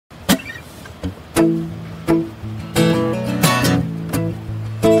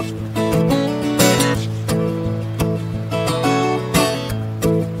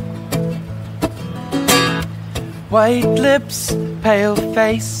White lips, pale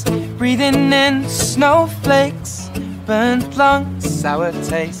face, breathing in snowflakes, burnt lungs, sour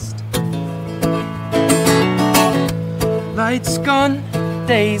taste. Lights gone,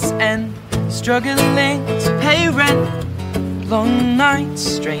 days end, struggling to pay rent, long nights,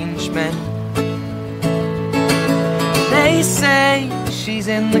 strange men. They say she's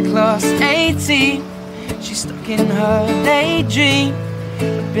in the class 18, she's stuck in her daydream.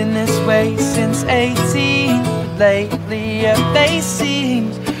 I've been this way since 18, but lately her face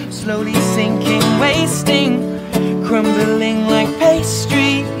seems slowly sinking, wasting, crumbling like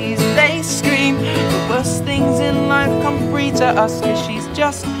pastries. They scream the worst things in life come free to us, cause she's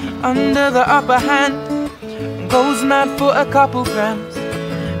just under the upper hand and goes mad for a couple grams.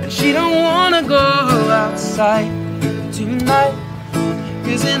 And she don't wanna go outside tonight,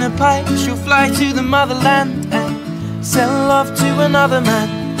 cause in a pipe she'll fly to the motherland and sell love to another man.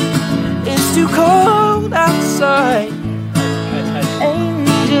 It's too cold outside,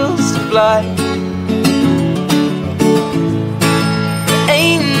 angels fly,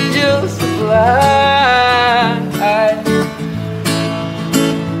 angels fly.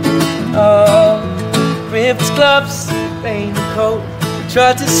 Oh, ripped gloves, raincoat,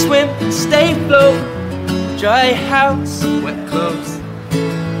 tried to swim and stay afloat, dry house, wet clothes.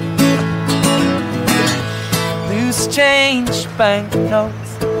 Loose change, banknotes,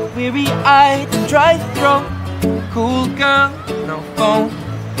 weary-eyed and dry throat, cool girl, no phone.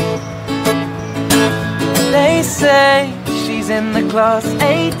 They say she's in the class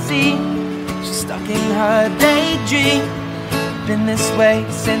 18, she's stuck in her daydream. Been this way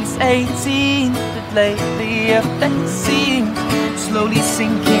since 18, but lately her face seems slowly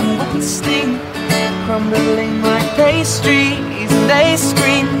sinking, wasting, crumbling like pastries. And they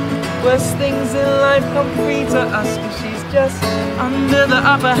scream worst things in life come free to us, cause she's just under the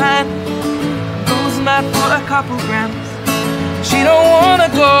upper hand, goes mad for a couple grams. She don't wanna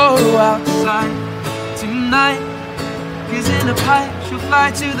go outside tonight, cause in a pipe she'll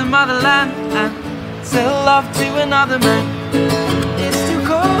fly to the motherland and sell love to another man. It's too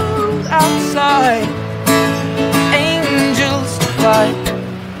cold outside, angels fly,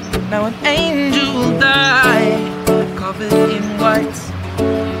 now an angel will die, covered in white,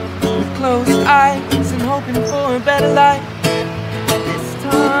 with closed eyes and hoping for a better life. This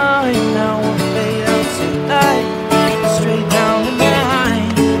time now won't fade out tonight, straight down the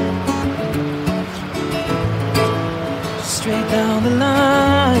line, straight down the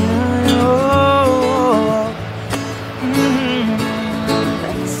line. Oh,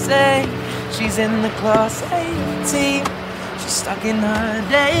 they say she's in the class 18, she's stuck in her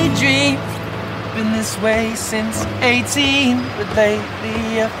daydream. Been this way since 18, but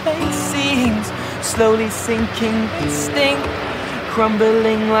lately her face seems slowly sinking, wasting,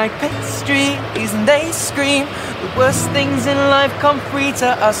 crumbling like pastries. And they scream the worst things in life come free to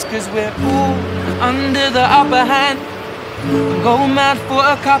us, cause we're all under the upper hand and go mad for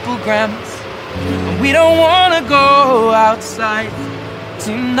a couple grams. And we don't wanna go outside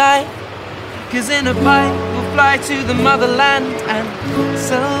tonight, cause in a pipe we'll fly to the motherland and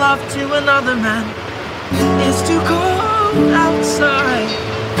sell love to another man. It's too cold outside,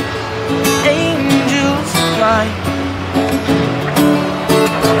 angels fly,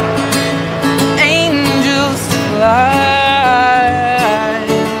 angels fly,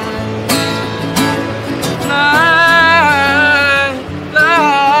 fly,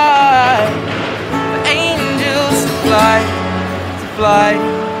 fly. Angels fly, to fly,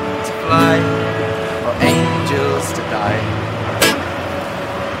 to fly, or angels to die.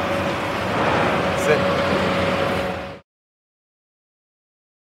 That's it.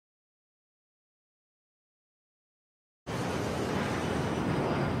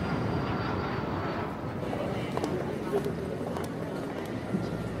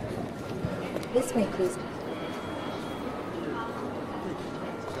 This way, please.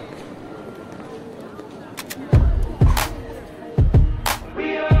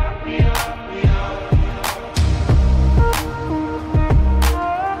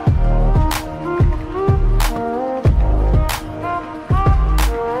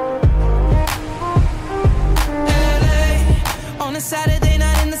 On a Saturday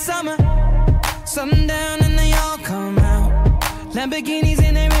night in the summer, sundown and they all come out, Lamborghinis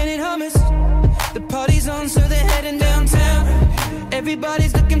and they're renting hummus. The party's on, so they're heading downtown.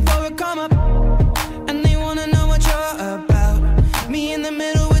 Everybody's looking for a come up, and they wanna know what you're about. Me in the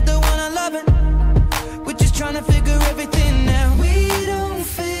middle with the one I love it. We're just trying to figure everything out. We don't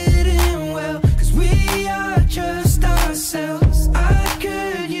fit in well, cause we are just ourselves. I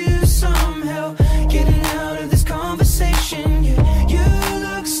could use some help getting out of this conversation. Yeah, you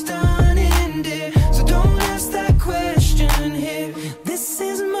look stunning, dear, so don't ask that question.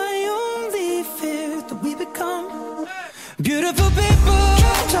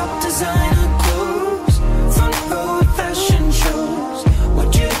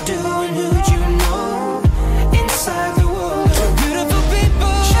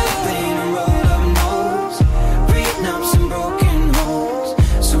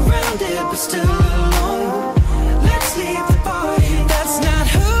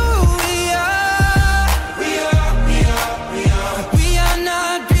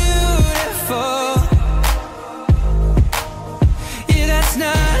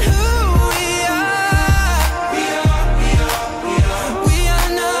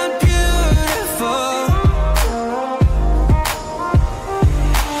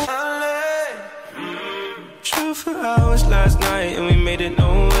 hours last night and we made it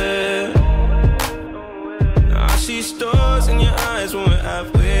nowhere. I see stars in your eyes when we're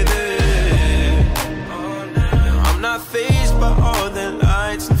halfway there. Now I'm not fazed by all the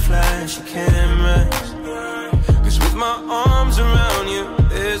lights and flashy cameras, 'cause with my arms around you,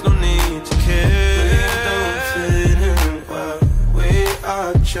 there's no need to care. We don't fit in well, we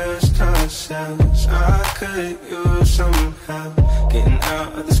are just ourselves. I could use some help getting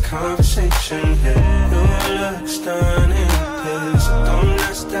out of this conversation here. Your looks done in here, so don't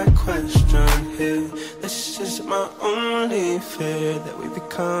ask that question here. This is my only fear, that we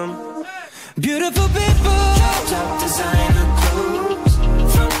become beautiful people. Top designer clothes,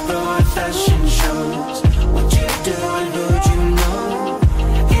 front row at fashion shows. What you do and who'd you know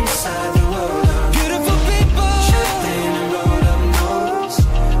inside the world of beautiful people. Champagne and rolled up nose,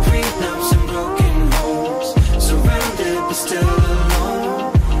 prenups and broken homes. Surrounded but still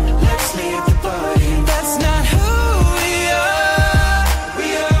alone. Let's leave the party. That's not who we are. We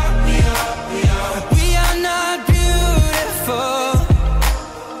are not beautiful.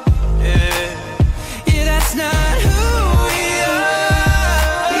 Yeah, that's not who we are.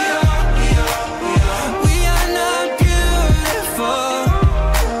 We are not beautiful.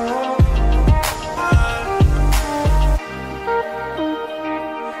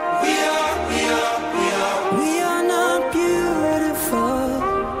 We are not beautiful.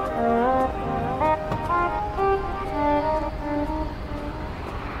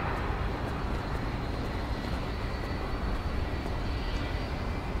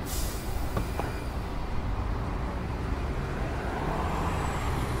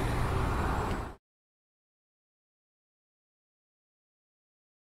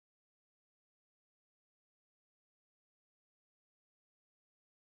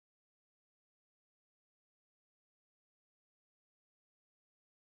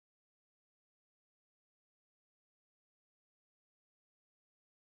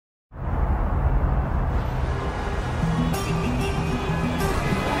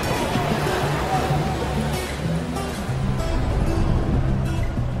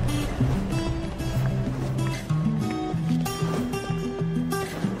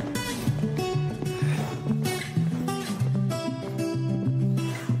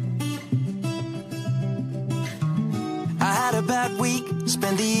 I had a bad week,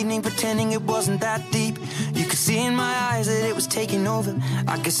 spent the evening pretending it wasn't that deep. You could see in my eyes that it was taking over.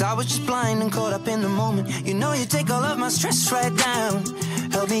 I guess I was just blind and caught up in the moment. You know you take all of my stress right down,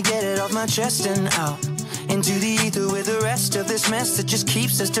 help me get it off my chest and out into the ether with the rest of this mess that just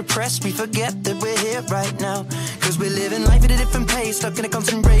keeps us depressed. We forget that we're here right now, 'cause we're living life at a different pace, stuck in a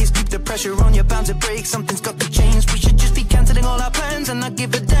constant race. Keep the pressure on, you're bound to break. Something's got to change. We should just be cancelling all our plans and not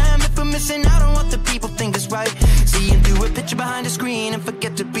give a damn if we're missing out on what the people think is right. Seeing through a picture behind a screen and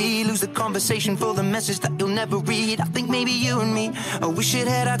forget to be, lose the conversation for the message that you'll never read. I think maybe you and me, oh, we should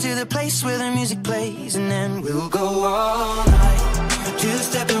head out to the place where the music plays, and then we'll go all night,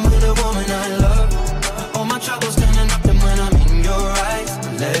 two-stepping with a woman I love. All my troubles turning up, and when I'm in your eyes,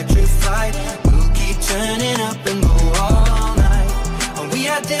 electrified. We'll keep turning up and go all night. And we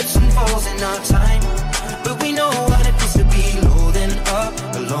had dips and falls in our time, but we know what it feels to be low then up,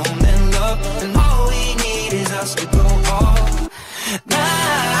 alone then love. And all we need is us to go all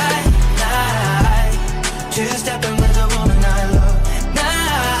night, night. Two-stepping with a woman I love.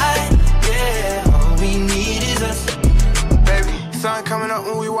 Night, yeah. All we need is us. Sun coming up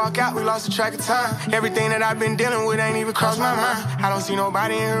when we walk out, we lost the track of time. Everything that I've been dealing with ain't even crossed my mind. I don't see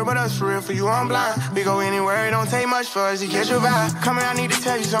nobody in here but us, for real, for you I'm blind. We go anywhere, it don't take much for us to catch your vibe. Come here, I need to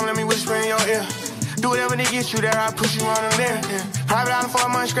tell you something, let me whisper in your ear. Do whatever to get you there, I push you on them there. Yeah. Private island for a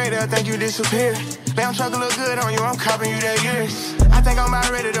month straight, I think you disappeared. Lamb truck look good on you, I'm copping you that years. I think I'm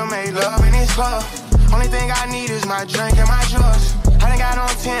about ready to make love in this club. Only thing I need is my drink and my drugs. I done got on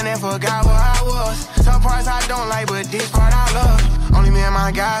 10 and forgot where I was. Some parts I don't like, but this part I love. Only me and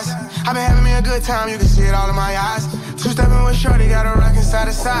my guys. I've been having me a good time, you can see it all in my eyes. Two-stepping with shorty, got a rockin' side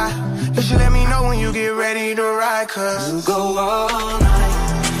to side. You should let me know when you get ready to ride, 'cause we'll go all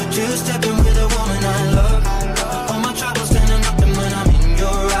night, two-stepping with a woman I love. All my troubles standing up, and when I'm in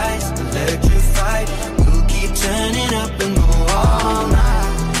your eyes, electrified. We'll keep turning up and go all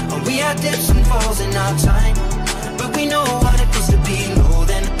night. And we had dips and falls in our time, but we know what it feels to be low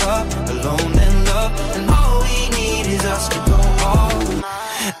then up, alone then love. And all we need is us to go all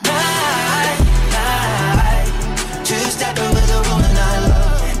night, night. Two-stepping with a woman I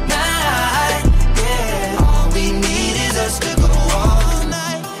love. Night, yeah. All we need is us to go all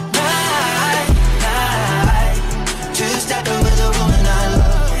night, night, night. Two-stepping with a woman I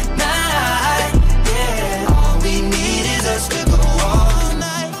love. Night, yeah. All we need is us to go all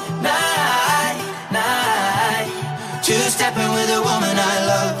night, night, night.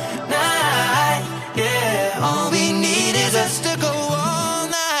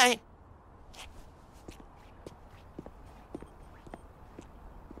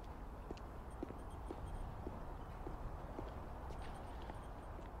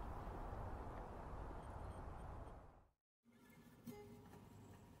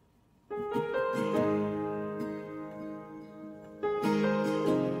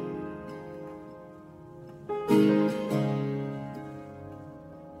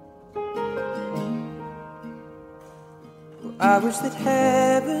 I wish that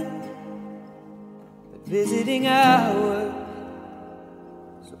heaven were visiting hours,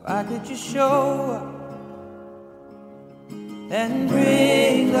 so I could just show up and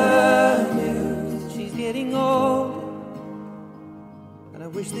bring the news that she's getting older. And I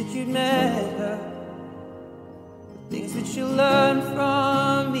wish that you'd met her, the things that she'll learn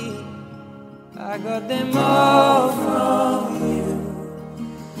from me, I got them all from you.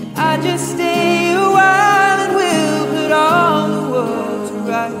 I just stay a while and we'll put all the world to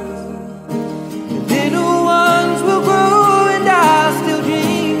rights. The little ones will grow and I'll still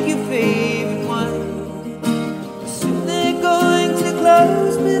drink your favorite wine. Soon they're going to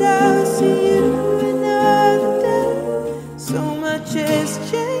close, but I'll see you another day. So much has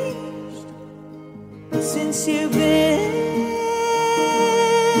changed since you've been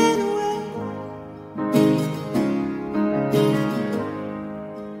away.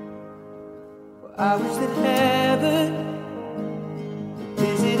 Well, I wish that heaven were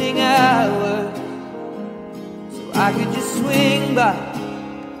visiting hours, so I could just swing by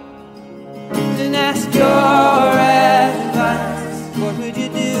and ask your advice. What would you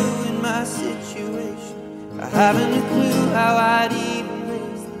do in my situation? I haven't a clue how I'd even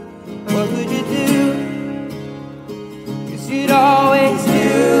raise it. What would you do? 'Cause you'd always do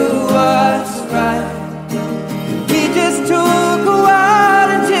what's right. We just took a while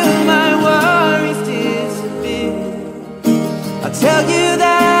until my worries disappeared. I'll tell you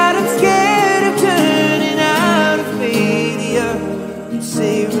that I'm scared of turning out a failure. You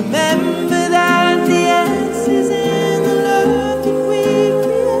say remember that the answer's in the love that we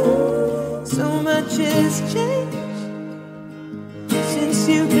create. So much has changed since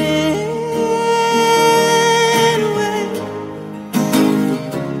you've been away.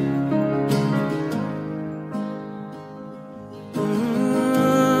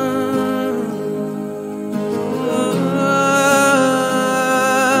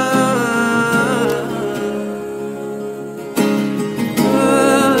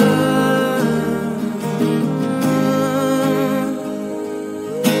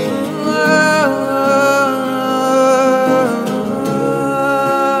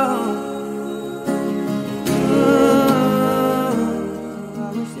 I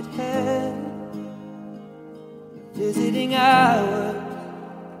wish it had visiting hours,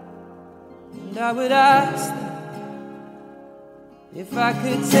 and I would ask them if I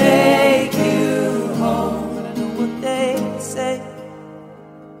could take you home. But I know what they say,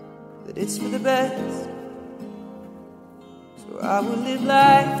 that it's for the best. So I will live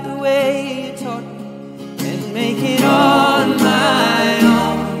life the way you taught me and make it on my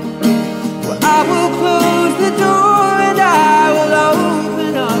own. Well, I will close the door and I will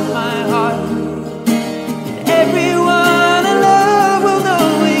open up my heart. And everyone I love will know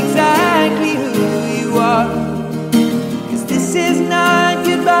exactly who you are. 'Cause this is not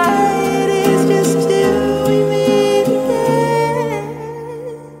goodbye, it is just till we meet again.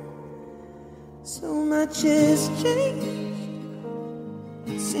 So much has changed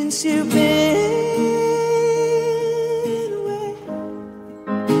since you've been away.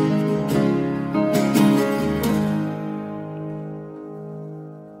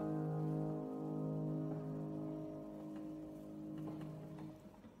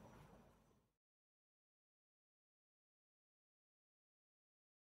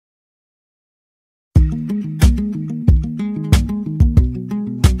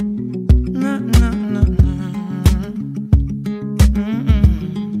 No, no, no, no.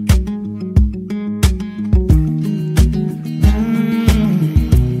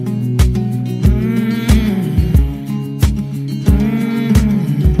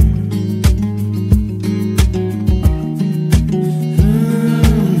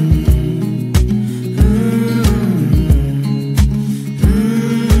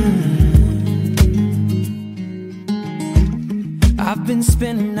 I've been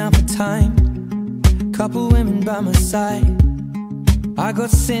spending out the time, couple women by my side. I got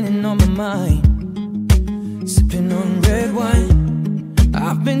sinning on my mind, sipping on red wine.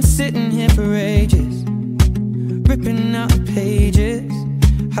 I've been sitting here for ages, ripping out the pages.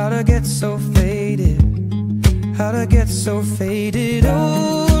 How'd I get so faded? How'd I get so faded?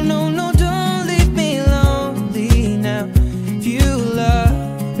 Oh, no, no, don't leave me lonely now. If you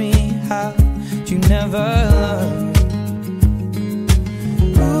love me, how'd you never love me?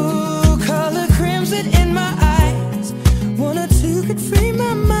 Ooh, color crimson in my eyes, one or two could free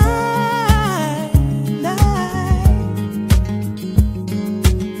my mind.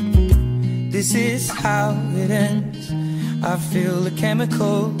 This is how it ends. I feel the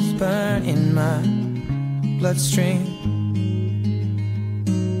chemicals burn in my bloodstream,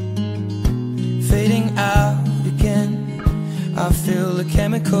 fading out again. I feel the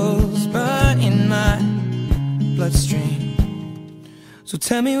chemicals burn in my bloodstream. So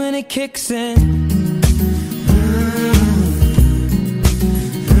tell me when it kicks in.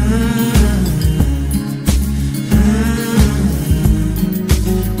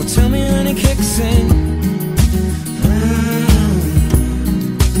 Well, tell me when it kicks in.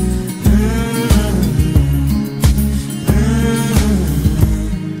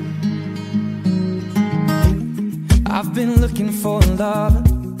 I've been looking for a lover,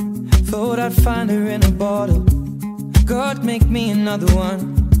 thought I'd find her in a bottle. God, make me another one.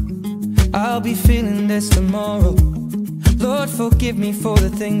 I'll be feeling this tomorrow. Lord, forgive me for the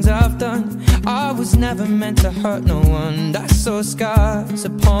things I've done. I was never meant to hurt no one. I saw scars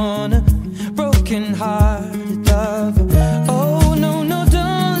upon a broken-hearted lover. Oh, no, no,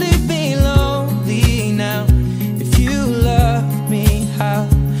 don't leave me lonely now. If you love me, how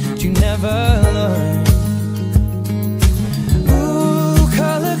would you never learn? Ooh,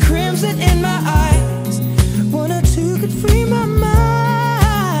 color crimson in my eyes. One or two could free my mind.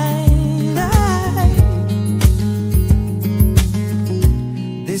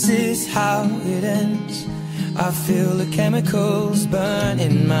 This is how it ends. I feel the chemicals burn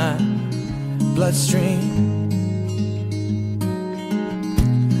in my bloodstream,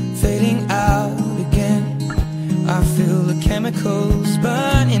 fading out again. I feel the chemicals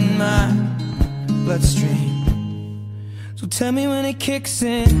burn in my bloodstream. So tell me when it kicks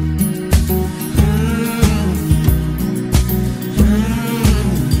in.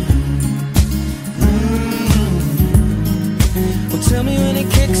 Well, tell me when it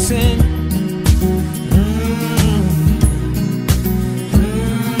kicks in.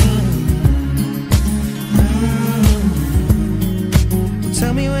 Well,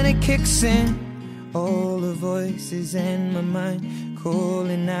 tell me when it kicks in. All the voices in my mind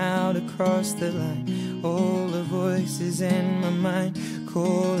calling out across the line. All the voices in my mind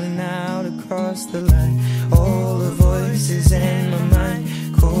calling out across the line. All the voices in my mind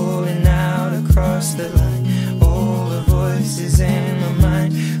calling out across the line. All the voices in my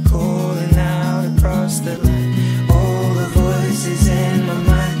mind calling out across the line. All the voices in my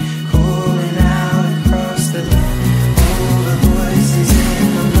mind calling out across the line. All the voices in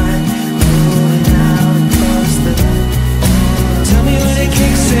my mind calling out across the line. Tell me when it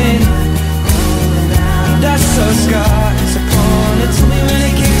kicks in. That's so scars upon it. Tell me when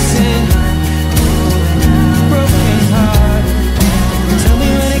it kicks in. Broken heart. Tell me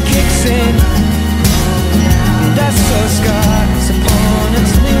when it kicks in. That's so scars upon it.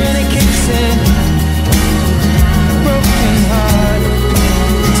 Tell me when it kicks in. Broken heart.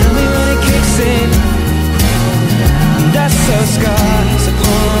 Tell me when it kicks in. That's so scars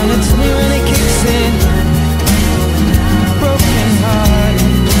upon it. Tell me when it kicks in. Broken heart.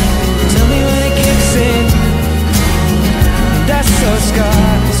 Tell me when it kicks in. That's so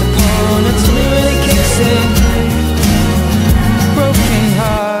scars upon it. Tell me when it kicks in. Broken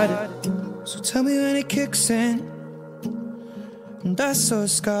heart. So tell me when it kicks in. And that's so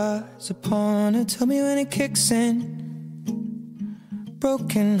scars upon it. Tell me when it kicks in.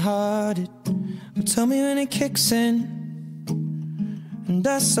 Broken hearted. Tell me when it kicks in. And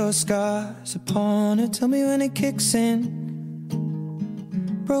that's so scars upon it. Tell me when it kicks in.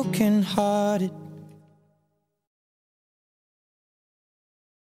 Broken hearted.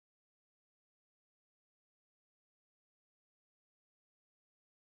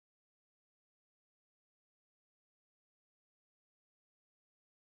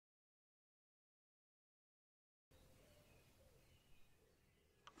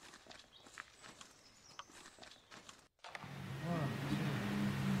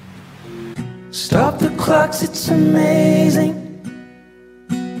 Stop the clocks, it's amazing.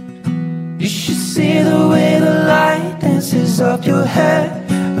 You should see the way the light dances up your hair.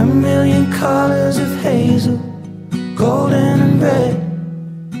 A million colors of hazel, golden and red.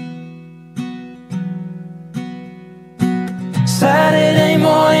 Saturday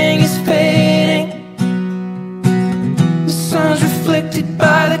morning is fading. The sun's reflected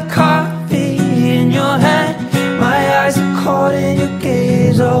by the coffee in your hand. My eyes are caught in your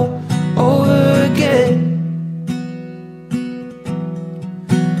gaze all over again.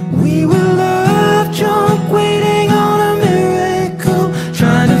 We were love drunk, waiting on a miracle,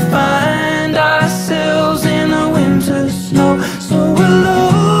 trying to find ourselves in the winter snow. So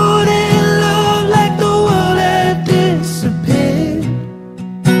alone in love, like the world had disappeared.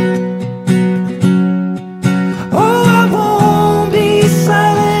 Oh, I won't be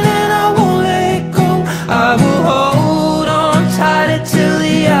silent and I won't let go. I will hold on tighter till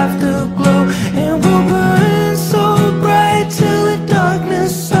the afterglow, and we'll burn so bright till the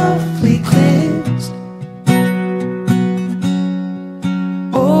darkness softly clears.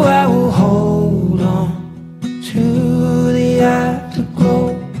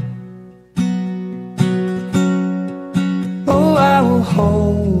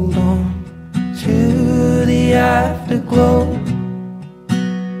 hold on to the afterglow.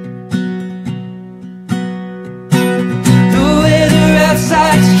 The weather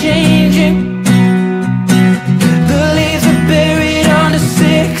outside's changing. The leaves are buried under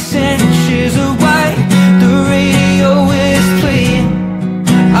 6 inches of white. The radio is playing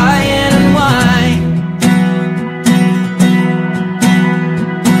Iron and Wine.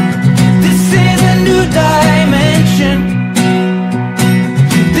 This is a new dimension.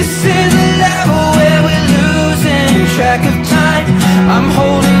 This is a level where we're losing track of time. I'm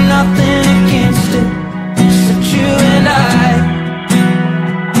holding nothing against it, except you and I.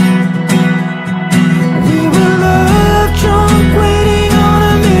 We were love drunk, waiting on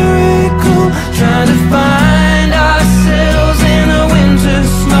a miracle, trying to find ourselves in the winter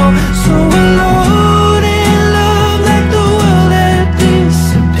snow. So alone in love, like the world had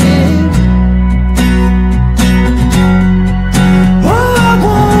disappeared. Oh, I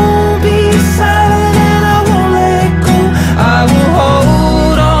won't be silent and I won't let go. I will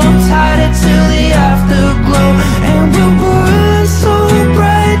hold on tighter till the afterglow, and we'll burn so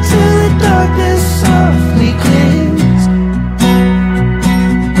bright till the darkness softly clears.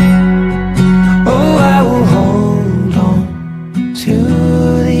 Oh, I will hold on to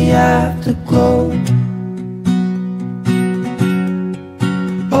the afterglow.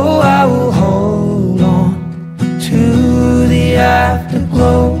 Oh, I will hold on to the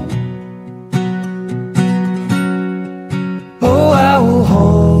afterglow. Oh, I will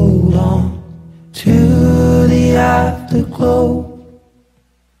hold on to the afterglow.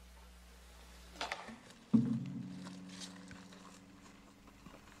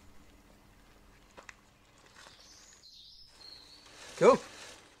 Cool.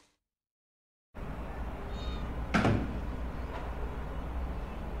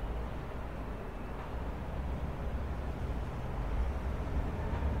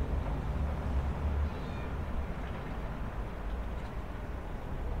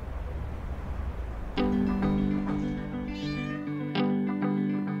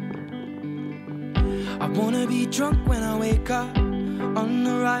 I wanna be drunk when I wake up, on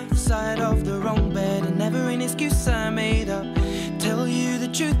the right side of the wrong bed, and never an excuse I made up. Tell you the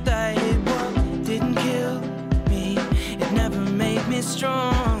truth, that it what didn't kill me, it never made me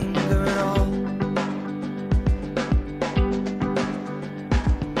stronger at all.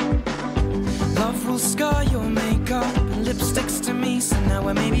 Love will scar your makeup and lipsticks to me, so now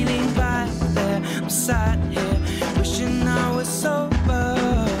I maybe lean back there. I'm sat here wishing I was sober.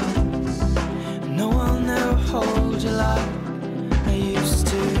 No, I'll never hold you like I used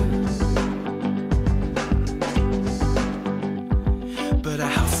to. But a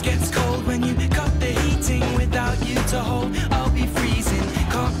house gets cold when you cut the heating. Without you to hold, I'll be freezing.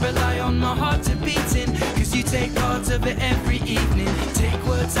 Can't rely on my heart to beating, cause you take parts of it every evening. Take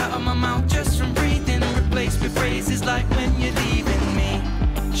words out of my mouth just from breathing, and replace with phrases like when you're leaving me.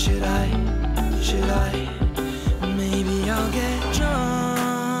 Should I, maybe I'll get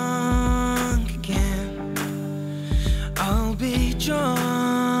drunk again. I'll be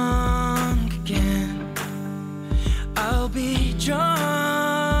drunk again. I'll be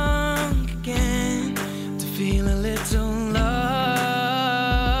drunk again to feel a little love.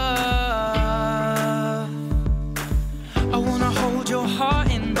 I wanna hold your heart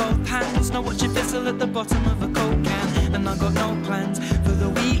in both hands, not watch it fizzle at the bottom of a Coke can. And I got no plans for the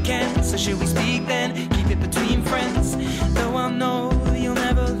weekend, so should we speak then? Keep it between friends, though I know you'll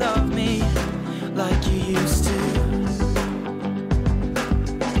never love me like you used to.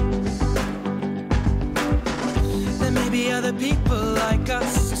 There may be other people like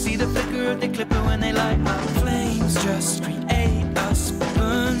us who see the flicker of the clipper when they light up. Flames just create us, but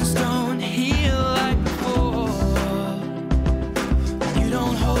burns don't heal like before. You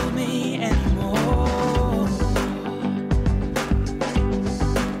don't hold me anymore.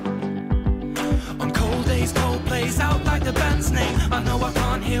 On cold days, cold plays out like the band's name. I know I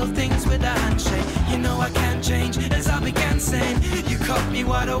can't heal things with a handshake. You know I can't change, as I began saying. You cut me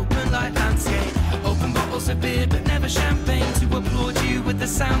wide open like landscape. Open bottles of beer, but never champagne, to applaud you with the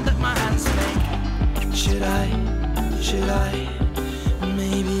sound that my hands make. Should I,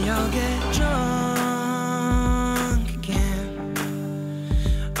 maybe I'll get drunk again.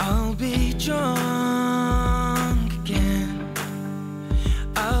 I'll be drunk again.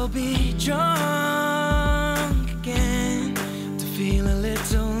 I'll be drunk again to feel a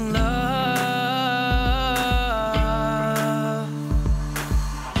little love.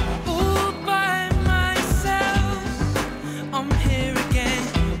 All by myself, I'm here again.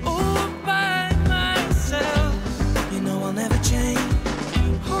 All by myself, you know I'll never change.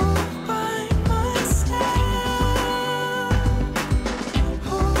 All by myself.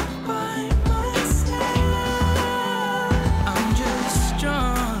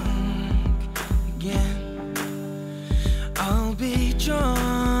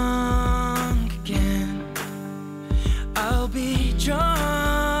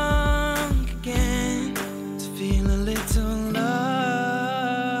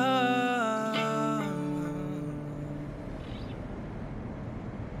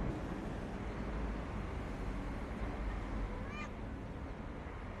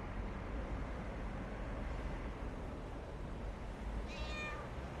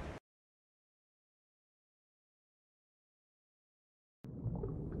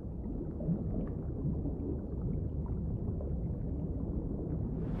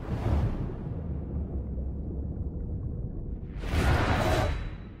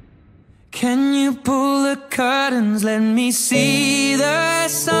 Can you pull the curtains, let me see the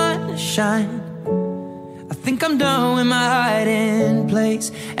sunshine? I think I'm done with my hiding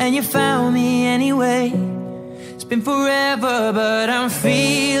place, and you found me anyway. It's been forever, but I'm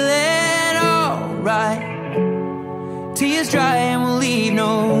feeling alright. Tears dry and we'll leave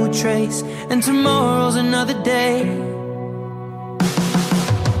no trace, and tomorrow's another day.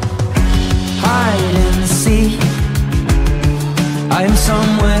 Hide and seek, I am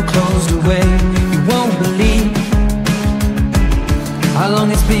somewhere closed away. You won't believe how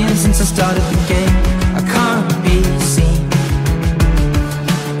long it's been since I started the game. I can't be seen,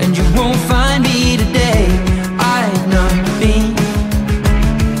 and you won't find me today. I've not been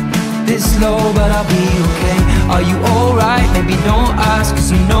this low, but I'll be okay. Are you alright? Maybe don't ask,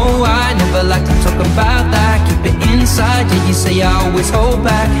 cause you know I never like to talk about that. Keep it inside, yeah, you say I always hold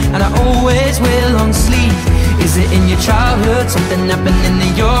back, and I always wear long sleeves. Is it in your childhood, something happening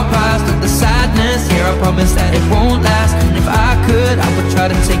in your past? Or the sadness, here I promise that it won't last. And if I could, I would try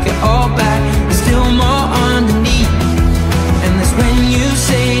to take it all back. There's still more underneath, and that's when you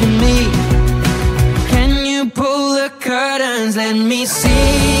say to me, can you pull the curtains, let me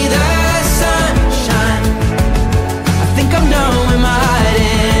see the sunshine? I think I'm done with my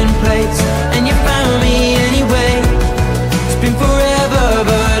hiding place, and you found me anyway. It's been forever,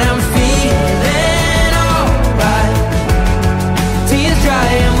 but I'm feeling alright. Tears dry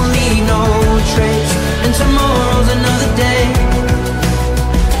and we'll leave no trace, and tomorrow's another day.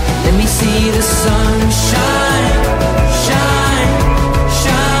 Let me see the sunshine, shine,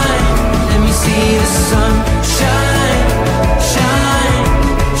 shine. Let me see the sun shine, shine,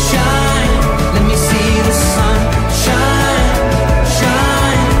 shine. Let me see the sun shine,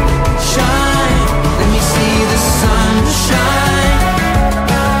 shine, shine. Let me see the sun shine.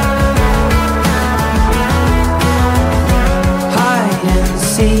 Hide and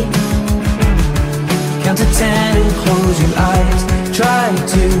seek, count to 10 and close your eyes. Try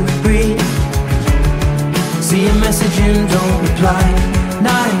to breathe, see a message and don't reply.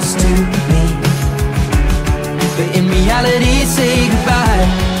 Nice to me, but in reality say goodbye.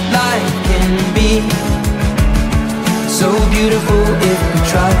 Life can be so beautiful if we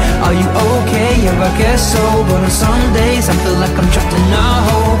try. Are you okay? Yeah, I guess so. But on some days I feel like I'm trapped in a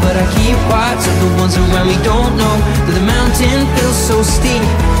hole, but I keep quiet so the ones around me don't know that the mountain feels so steep.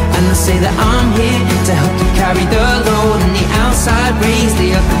 And I say that I'm here to help you carry the load, and the outside rays,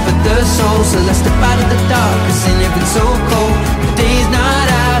 they are good for the soul. So let's step out of the dark, cause in it it's so cold. The day's not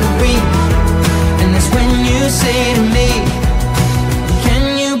out of reach, and that's when you say to me,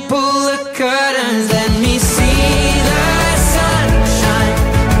 can you pull the curtains, let me see the sunshine?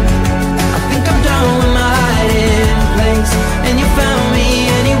 I think I'm done with my hiding place, and you found me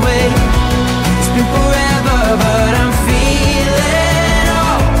anyway. It's been forever, but I'm feeling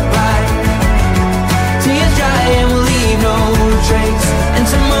alright. Tears dry and we'll leave no trace, and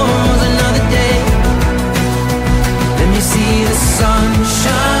tomorrow's another day. Let me see the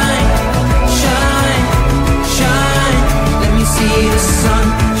sunshine, shine, shine. Let me see the sun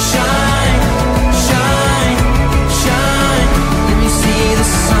shine, shine, shine. Let me see the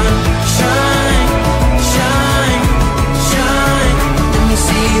sun shine, shine, shine. Let me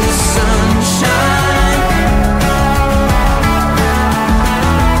see the sun shine.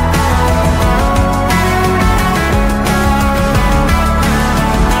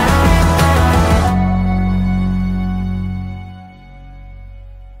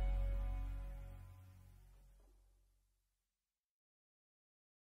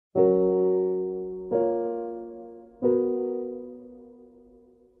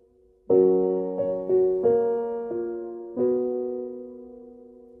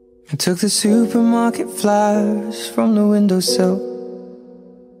 I took the supermarket flyers from the windowsill,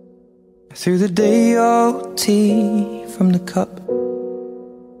 threw the day old tea from the cup,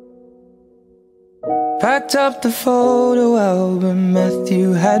 packed up the photo album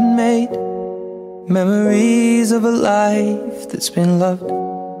Matthew had made, memories of a life that's been loved.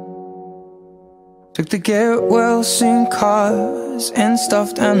 Took the get well soon cars and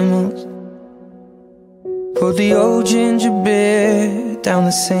stuffed animals, poured the old ginger beer down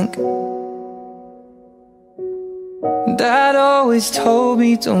the sink. Dad always told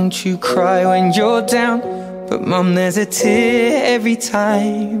me, don't you cry when you're down, but Mum, there's a tear every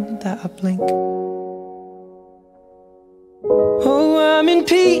time that I blink. Oh, I'm in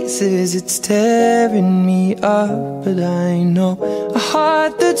pieces, it's tearing me up, but I know a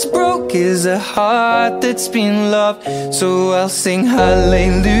heart that's broke is a heart that's been loved. So I'll sing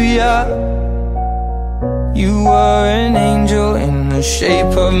hallelujah. You were an angel in the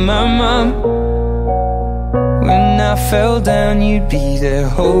shape of my mom. When I fell down, you'd be there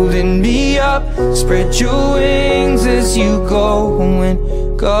holding me up. Spread your wings as you go. And when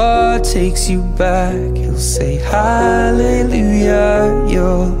God takes you back, He'll say, hallelujah,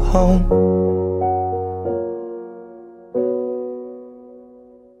 you're home.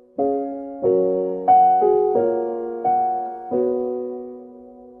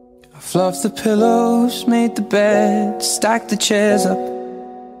 Fluffed the pillows, made the bed, stacked the chairs up,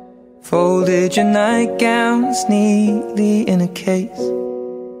 folded your nightgowns neatly in a case.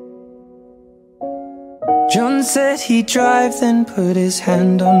 John said he'd drive, then put his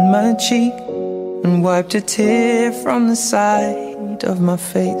hand on my cheek and wiped a tear from the side of my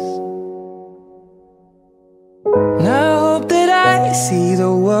face. And I hope that I see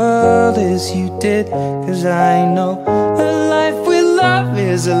the world as you did, 'cause I know a life with love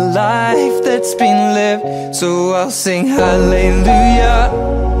is a life that's been lived. So I'll sing hallelujah.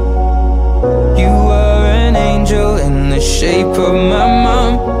 You were an angel in the shape of my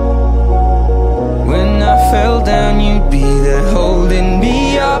mom. When I fell down, you'd be there holding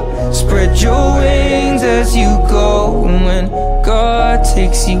me up. Spread your wings as you go. And when God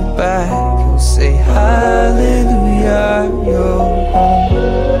takes you back, He'll say hallelujah, you're home.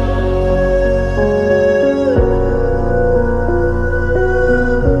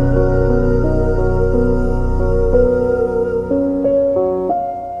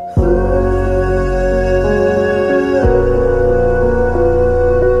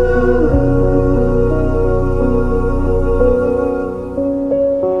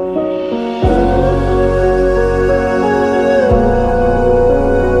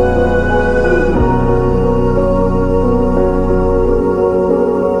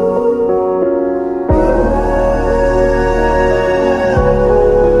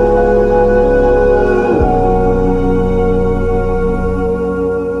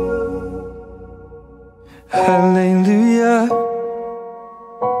 Hallelujah,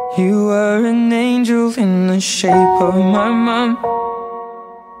 you were an angel in the shape of my mom.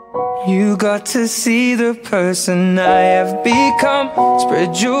 You got to see the person I have become.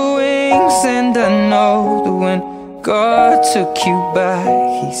 Spread your wings and I know that when God took you back,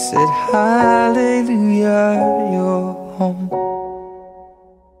 He said hallelujah, you're home.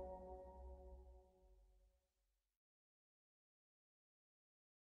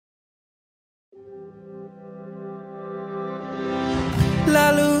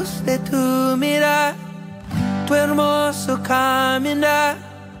 La luz de tu mirar, tu hermoso caminar,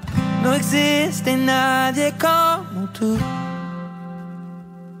 no existe nadie como tú.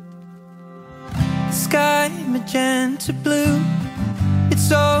 Sky magenta blue,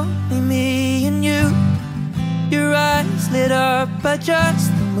 it's only me and you. Your eyes lit up by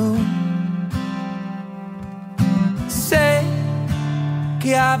just the moon. Sé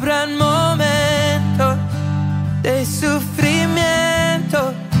que habrán momentos de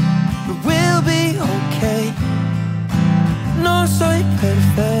sufrimiento, but we'll be okay. No soy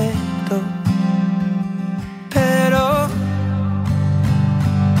perfecto, pero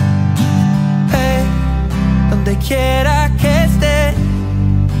donde quiera que esté,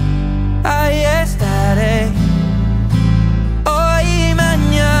 ahí estaré. Hoy y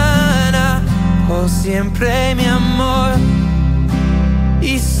mañana, por siempre, mi amor.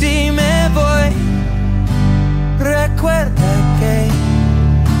 Y si me voy, recuerda que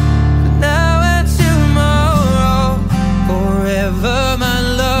now and tomorrow, forever my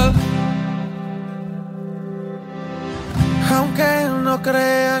love. Aunque no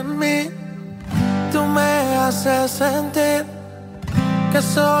crea en mí, tú me haces sentir que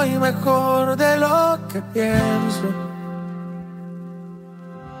soy mejor de lo que pienso.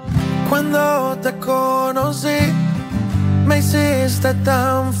 Cuando te conocí, me hiciste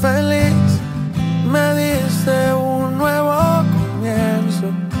tan feliz, me diste un nuevo comienzo.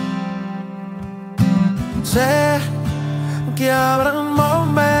 Sé que habrán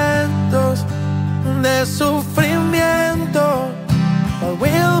momentos de sufrimiento, but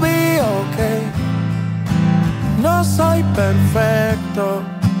we'll be okay. No soy perfecto,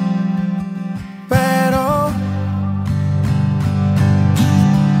 pero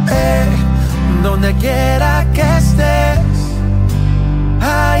donde quiera que estés,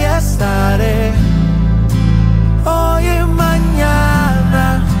 ahí estaré. Hoy y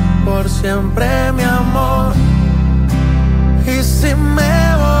mañana, por siempre, mi amor. Y si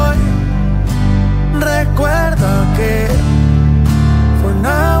me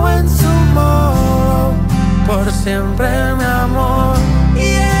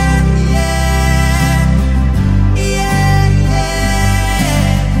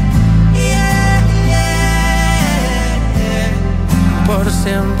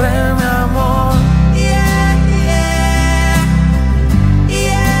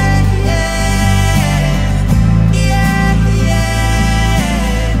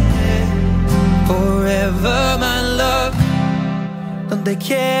donde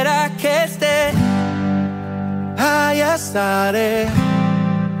quiera que esté, allá estaré.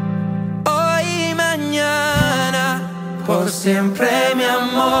 Hoy y mañana, por siempre mi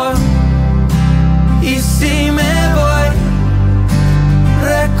amor.